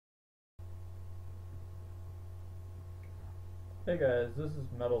Hey guys, this is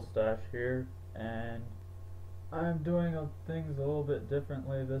Metal Stash here, and I'm doing things a little bit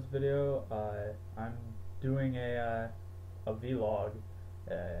differently this video. I'm doing a vlog.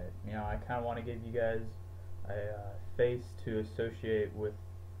 I kind of want to give you guys a face to associate with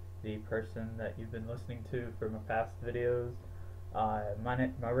the person that you've been listening to for my past videos.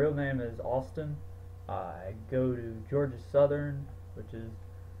 My real name is Austin. I go to Georgia Southern, which is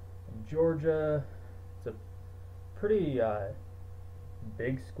in Georgia. It's a pretty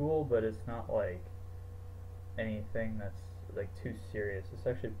big school, but it's not like anything that's like too serious.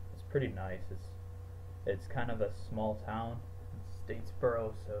 It's pretty nice. It's kind of a small town in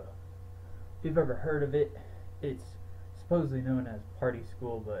Statesboro, so if you've ever heard of it, it's supposedly known as party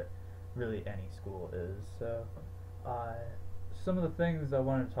school, but really any school is. So, uh, some of the things I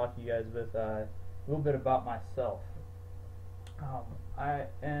wanted to talk to you guys with a little bit about myself. I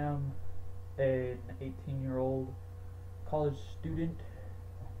am an 18-year-old college student.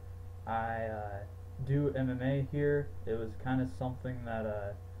 I do MMA here. It was kind of something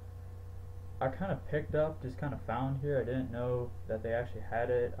that I kind of picked up, just kind of found here. I didn't know that they actually had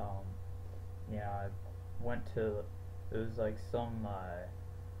it. I went to, it was like some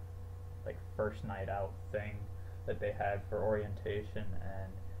like first night out thing that they had for orientation,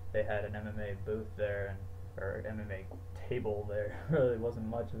 and they had an MMA booth there, or MMA table there. Really wasn't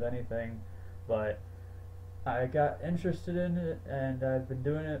much of anything, but I got interested in it, and I've been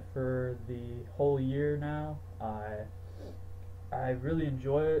doing it for the whole year now. I really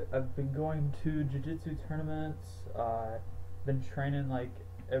enjoy it. I've been going to jiu-jitsu tournaments. Been training like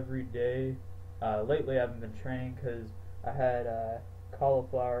every day. Lately, I haven't been training because I had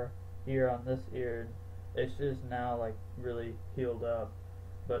cauliflower ear on this ear. It's just now like really healed up,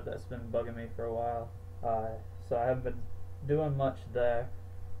 but that's been bugging me for a while. So I haven't been doing much there.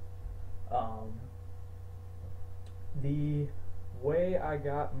 Um, the way I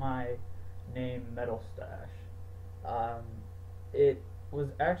got my name Metal Stash, um, it was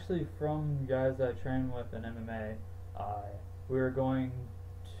actually from guys that I trained with in MMA. We were going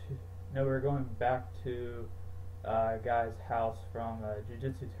to no, we were going back to a guy's house from a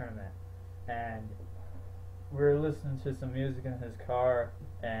jiu-jitsu tournament, and we were listening to some music in his car,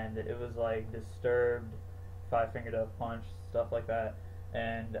 and it was like Disturbed, Five Finger Death Punch, stuff like that.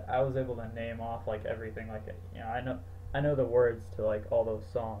 And I was able to name off like everything, like I know the words to like all those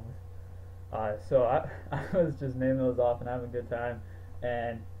songs. So I was just naming those off and having a good time,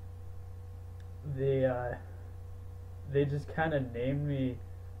 and they uh, they just kind of named me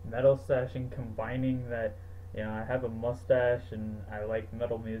Metal Stash, and combining that, I have a mustache and I like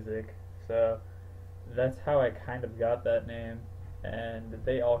metal music, so that's how I kind of got that name, and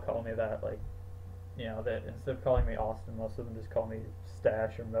they all call me that. Like, that instead of calling me Austin, most of them just call me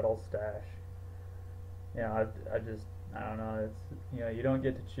Stash or Metal Stash. I don't know. It's you don't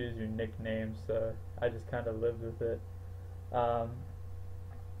get to choose your nickname, so I just kind of lived with it. Um,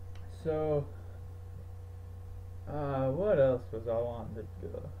 so what else was I wanting to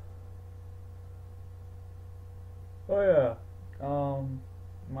go? Oh yeah,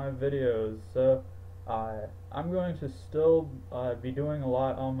 my videos. So I'm going to still be doing a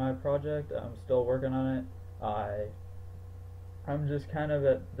lot on my project. I'm still working on it. I'm just kind of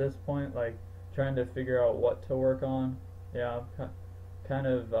at this point like trying to figure out what to work on. Yeah, kind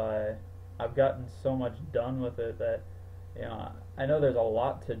of. I've gotten so much done with it that I know there's a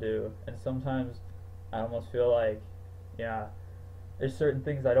lot to do, and sometimes I almost feel like yeah, there's certain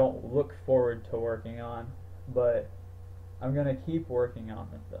things I don't look forward to working on, but I'm gonna keep working on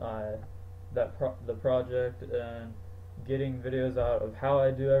it. The project, and getting videos out of how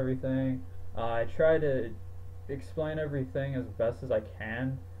I do everything. I try to explain everything as best as I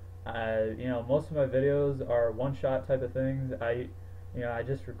can. Most of my videos are one-shot type of things. I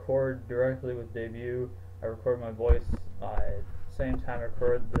just record directly with Debut. I record my voice. Same time I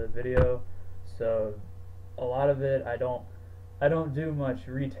record the video. So a lot of it, I don't do much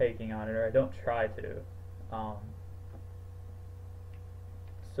retaking on it, or I don't try to. Um,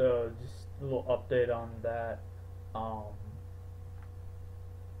 so just a little update on that. Um,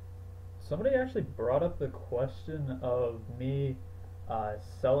 Somebody actually brought up the question of me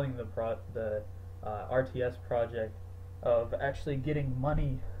selling the RTS project, of actually getting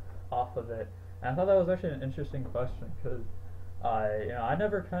money off of it. And I thought that was actually an interesting question because I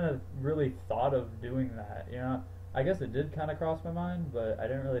never kind of really thought of doing that. I guess it did kind of cross my mind, but I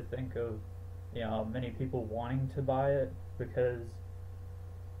didn't really think of many people wanting to buy it because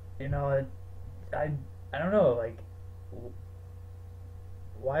you know it, I I don't know, like,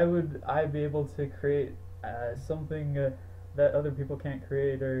 why would I be able to create something that other people can't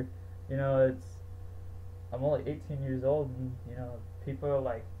create? Or it's I'm only 18 years old, and people are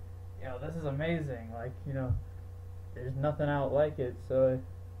like, this is amazing. Like, there's nothing out like it. So,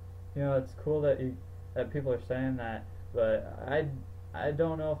 it's cool that people are saying that. But I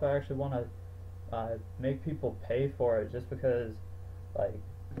don't know if I actually want to make people pay for it, just because, like,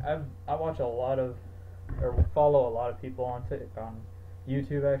 I watch a lot of, or follow a lot of people on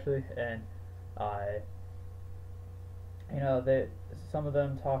YouTube actually, and I they some of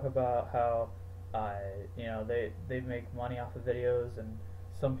them talk about how they make money off of videos, and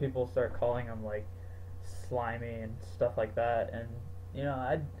some people start calling them like slimy and stuff like that, and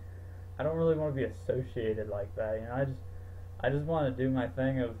I don't really want to be associated like that. I just want to do my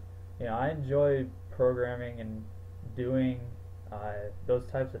thing of, I enjoy programming and doing those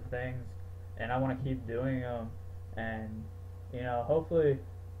types of things, and I want to keep doing them, and hopefully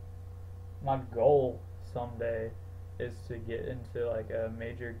my goal someday is to get into like a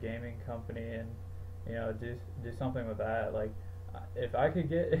major gaming company, and do something with that. Like, if I could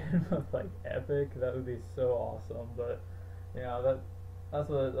get in with like Epic, that would be so awesome. But that's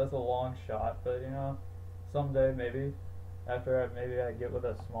a long shot. But someday maybe, after maybe I get with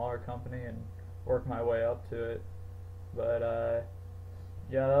a smaller company and work my way up to it. But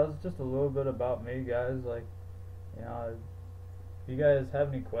yeah, that was just a little bit about me, guys. Like, if you guys have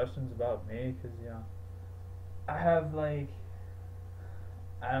any questions about me, because I have like,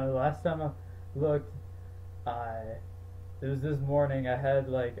 I don't know, last time I looked, it was this morning, I had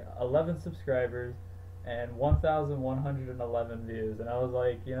like 11 subscribers and 1,111 views, and I was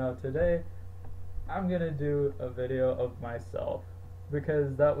like, today I'm gonna do a video of myself,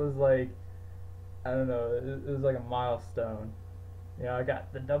 because that was like, I don't know, it was like a milestone. I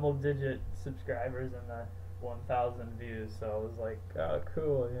got the double digit subscribers and the 1,000 views, so I was like, oh,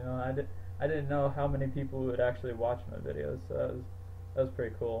 cool. I didn't know how many people would actually watch my videos, so that was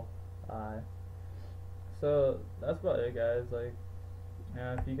pretty cool. So that's about it, guys. Like,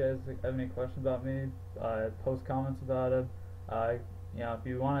 if you guys have any questions about me, post comments about it. If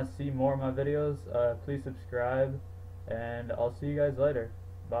you want to see more of my videos, please subscribe, and I'll see you guys later.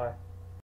 Bye.